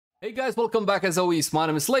Hey guys, welcome back as always. My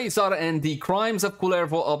name is Leyzar and the Crimes of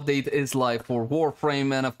Kullervo update is live for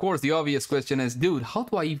Warframe. And of course, the obvious question is, dude, how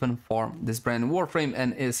do I even farm this brand new Warframe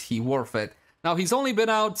and is he worth it? Now, he's only been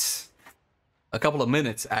out a couple of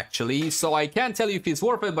minutes actually, so I can't tell you if he's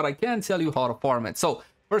worth it, but I can tell you how to farm it. So,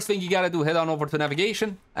 first thing you gotta do, head on over to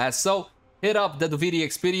navigation, as so, hit up the Duviri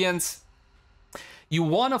experience. You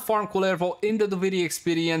want to farm Kullervo in the Duviri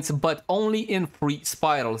experience, but only in 3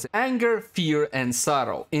 spirals: Anger, Fear, and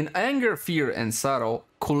Sorrow. In Anger, Fear, and Sorrow,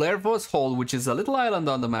 Kullervo's Hold, which is a little island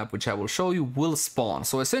on the map, which I will show you, will spawn.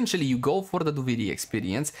 So essentially, you go for the Duviri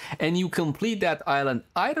experience, and you complete that island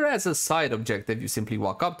either as a side objective. You simply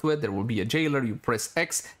walk up to it, there will be a jailer, you press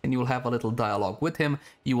X, and you'll have a little dialogue with him.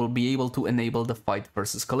 You will be able to enable the fight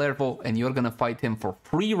versus Kullervo, and you're gonna fight him for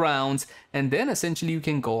 3 rounds, and then essentially you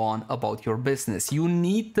can go on about your business. You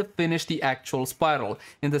need to finish the actual spiral.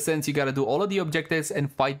 In the sense, you gotta do all of the objectives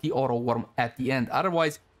and fight the auto worm at the end.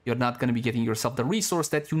 Otherwise, you're not going to be getting yourself the resource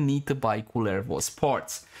that you need to buy Kullervo's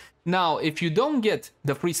parts. Now, if you don't get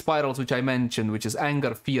the 3 spirals which I mentioned, which is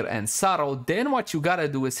Anger, Fear, and Sorrow, then what you gotta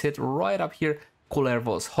do is hit right up here,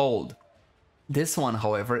 Kullervo's Hold. This one,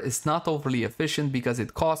 however, is not overly efficient because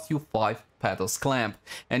it costs you 5 Pathos Clamp.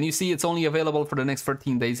 And you see it's only available for the next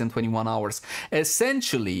 13 days and 21 hours.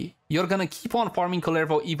 Essentially, you're gonna keep on farming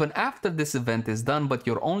Kullervo even after this event is done, but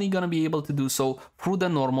you're only gonna be able to do so through the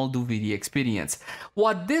normal Duviri experience.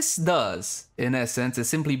 What this does, in essence, is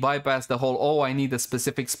simply bypass the whole, oh, I need a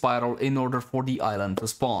specific spiral in order for the island to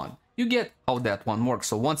spawn. You get how that one works.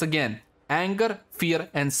 So once again, Anger, Fear,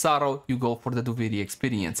 and Sorrow, you go for the Duviri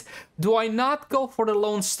experience. Do I not go for the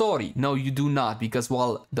lone story? No, you do not, because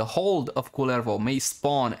while the Hold of Kullervo may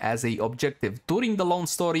spawn as a objective during the lone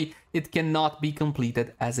story, it cannot be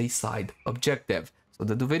completed as a side objective. So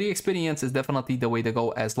the Duviri experience is definitely the way to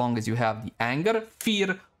go as long as you have the Anger,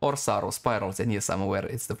 Fear, or Sorrow spirals. And yes, I'm aware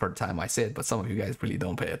it's the 3rd time I say it, but some of you guys really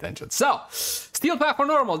don't pay attention. So, Steel Path or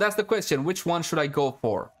Normal? That's the question. Which one should I go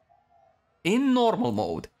for? In normal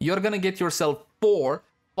mode, you're gonna get yourself 4,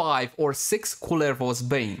 5, or 6 Kullervo's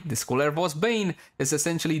Bane. This Kullervo's Bane is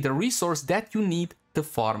essentially the resource that you need to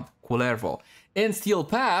farm Kullervo. In Steel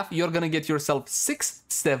Path, you're gonna get yourself 6,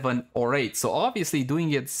 7, or 8. So obviously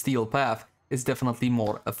doing it Steel Path is definitely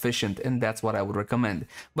more efficient, and that's what I would recommend.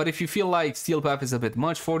 But if you feel like Steel Path is a bit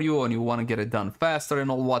much for you and you want to get it done faster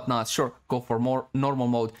and all whatnot, sure, go for more normal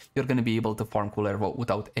mode. You're going to be able to farm Kullervo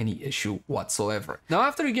without any issue whatsoever. Now,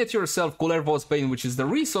 after you get yourself Kullervo's Bane, which is the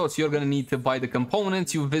resource you're going to need to buy the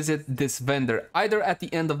components, you visit this vendor, either at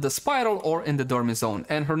the end of the spiral or in the Dormi Zone.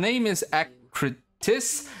 And her name is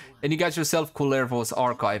Akritis. And you got yourself Kullervo's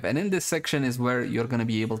Archive, and in this section is where you're going to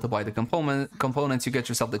be able to buy the components. You get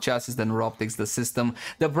yourself the chassis, then optics, the system,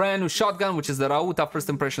 the brand new shotgun, which is the Rauta. First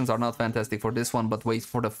impressions are not fantastic for this one, but wait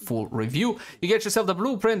for the full review. You get yourself the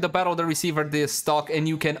blueprint, the battle, the receiver, the stock, and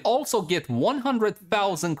you can also get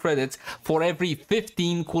 100,000 credits for every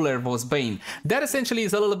 15 Kullervo's Bane. That essentially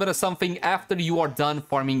is a little bit of something after you are done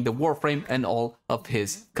farming the Warframe and all of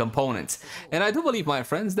his components. And I do believe, my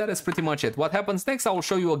friends, that is pretty much it. What happens next, I will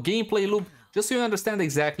show you a gameplay loop just so you understand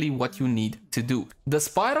exactly what you need to do. The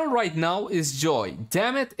spiral right now is Joy.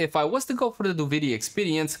 Damn it, if I was to go for the Duviri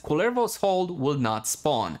experience, Kullervo's Hold will not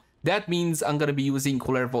spawn. That means I'm gonna be using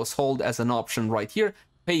Kullervo's Hold as an option right here.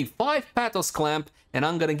 Pay 5 Pathos Clamp and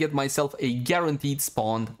I'm gonna get myself a guaranteed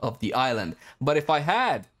spawn of the island. But if I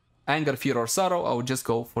had Anger, Fear, or Sorrow, I would just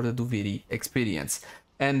go for the Duviri experience.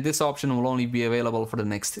 And this option will only be available for the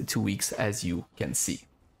next 2 weeks, as you can see.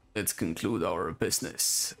 Let's conclude our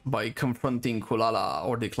business by confronting Kulala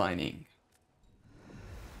or declining.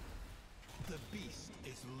 The beast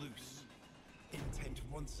is loose, intent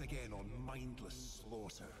once again on mindless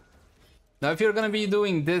slaughter. Now, if you're gonna be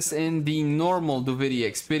doing this in the normal Duviri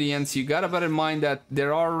experience, you gotta bear in mind that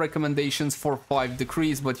there are recommendations for 5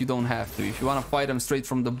 decrees, but you don't have to. If you wanna fight them straight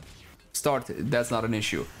from the start, that's not an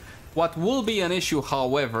issue. What will be an issue,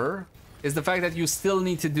 however, is the fact that you still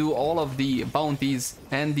need to do all of the bounties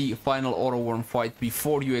and the final auto worm fight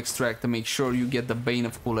before you extract to make sure you get the Bane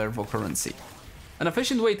of Kullervo currency. An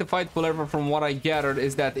efficient way to fight Kullervo, from what I gathered,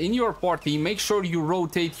 is that in your party, make sure you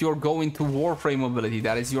rotate your go into Warframe ability.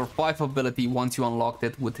 That is your 5 ability once you unlocked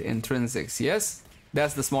it with intrinsics. Yes,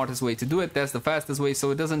 that's the smartest way to do it. That's the fastest way,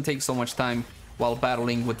 so it doesn't take so much time while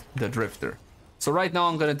battling with the Drifter. So right now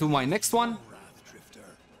I'm gonna do my next one.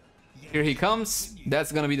 Here he comes.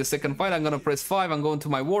 That's gonna be the second fight. I'm gonna press 5. I'm going to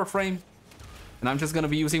my Warframe. And I'm just gonna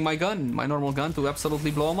be using my gun, my normal gun, to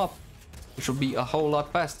absolutely blow him up. Which will be a whole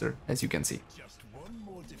lot faster, as you can see. Just one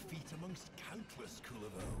more defeat amongst countless,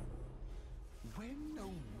 Kullervo.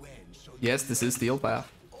 Yes, this is Steel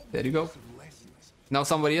Path. There you go. Now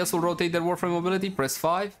somebody else will rotate their Warframe ability. Press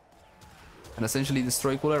 5. and essentially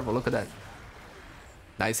destroy Kullervo. Look at that.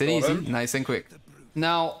 Nice and easy, nice and quick.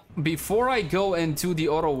 Now, before I go into the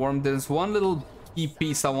auto worm, there's one little key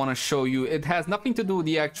piece I want to show you. It has nothing to do with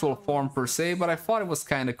the actual farm per se, but I thought it was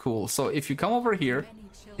kind of cool. So if you come over here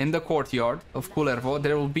in the courtyard of Kullervo,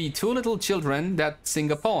 there will be two little children that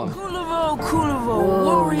sing a poem. Kullervo, Kullervo,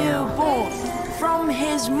 warrior born, from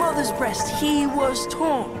his mother's breast he was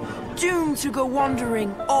torn, doomed to go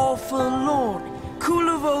wandering all forlorn.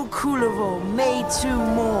 Kullervo, Kullervo, made to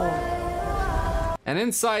mourn. And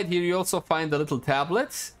inside here you also find a little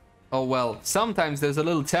tablet. Oh well, sometimes there's a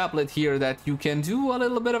little tablet here that you can do a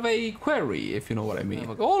little bit of a query, if you know what I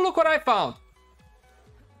mean. Oh, look what I found!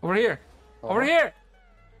 Over here! Over here!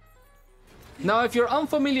 Now, if you're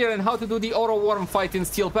unfamiliar in how to do the auto worm fight in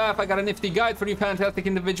Steel Path, I got a nifty guide for you fantastic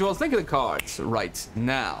individuals. Look at the cards right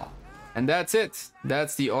now. And that's it.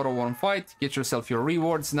 That's the auto worm fight. Get yourself your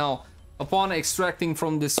rewards. Now, upon extracting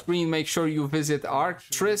from the screen, make sure you visit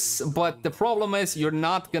Arctris, but the problem is you're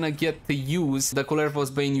not gonna get to use the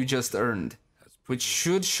Kullervo's Bane you just earned, which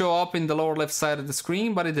should show up in the lower left side of the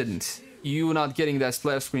screen, but it didn't. You not getting that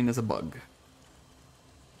splash screen is a bug.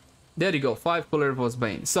 There you go, 5 Kullervo's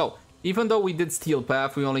Bane. So, even though we did Steel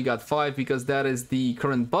Path, we only got 5 because that is the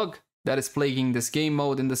current bug that is plaguing this game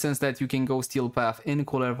mode, in the sense that you can go Steel Path in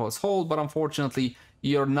Kullervo's Hold, but unfortunately,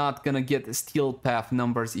 you're not gonna get Steel Path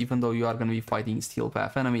numbers even though you are gonna be fighting Steel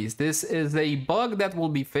Path enemies. This is a bug that will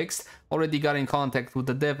be fixed. Already got in contact with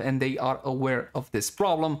the dev and they are aware of this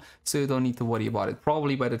problem, so you don't need to worry about it.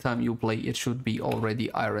 Probably by the time you play, it should be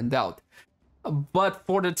already ironed out. But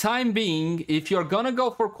for the time being, if you're gonna go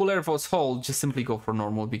for Kullervo's Hold, just simply go for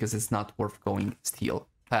normal because it's not worth going Steel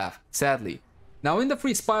Path, sadly. Now, in the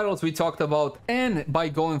free spirals we talked about, and by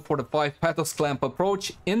going for the 5 Pathos Clamp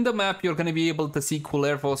approach, in the map you're going to be able to see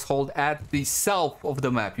Kullervo's Hold at the south of the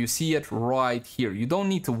map. You see it right here. You don't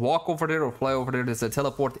need to walk over there or fly over there. There's a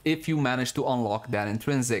teleport if you manage to unlock that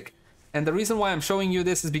intrinsic. And the reason why I'm showing you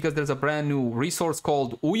this is because there's a brand new resource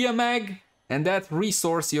called Uyemag, and that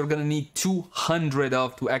resource you're going to need 200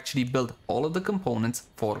 of to actually build all of the components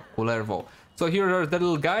for Kullervo. So here are the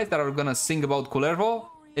little guys that are going to sing about Kullervo.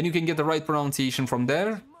 And you can get the right pronunciation from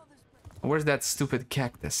there. Where's that stupid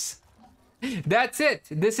cactus? That's it.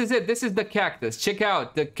 This is it. This is the cactus. Check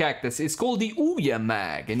out the cactus. It's called the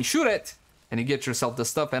Uyemag. And you shoot it. And you get yourself the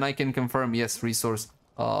stuff. And I can confirm, yes, resource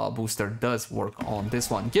booster does work on this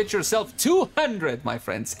one. Get yourself 200, my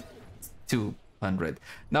friends. 200.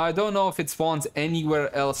 Now, I don't know if it spawns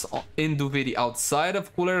anywhere else in Duviri outside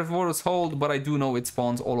of Kullervo's Hold, but I do know it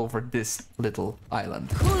spawns all over this little island.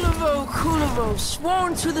 Kullervo, Kullervo,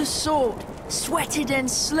 sworn to the sword, sweated and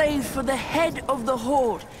slaved for the head of the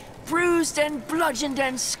horde, bruised and bludgeoned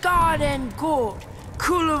and scarred and gored.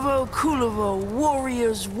 Kullervo, Kullervo,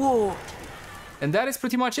 warrior's ward. And that is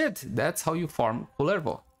pretty much it. That's how you farm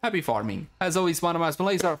Kullervo. Happy farming. As always, my name is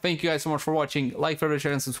Lazer. Thank you guys so much for watching. Like, favorite,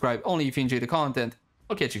 share, and subscribe only if you enjoy the content.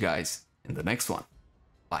 I'll catch you guys in the next one.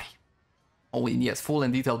 Bye. Oh, and yes, full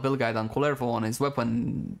and detailed build guide on Kullervo and his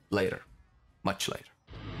weapon later. Much later.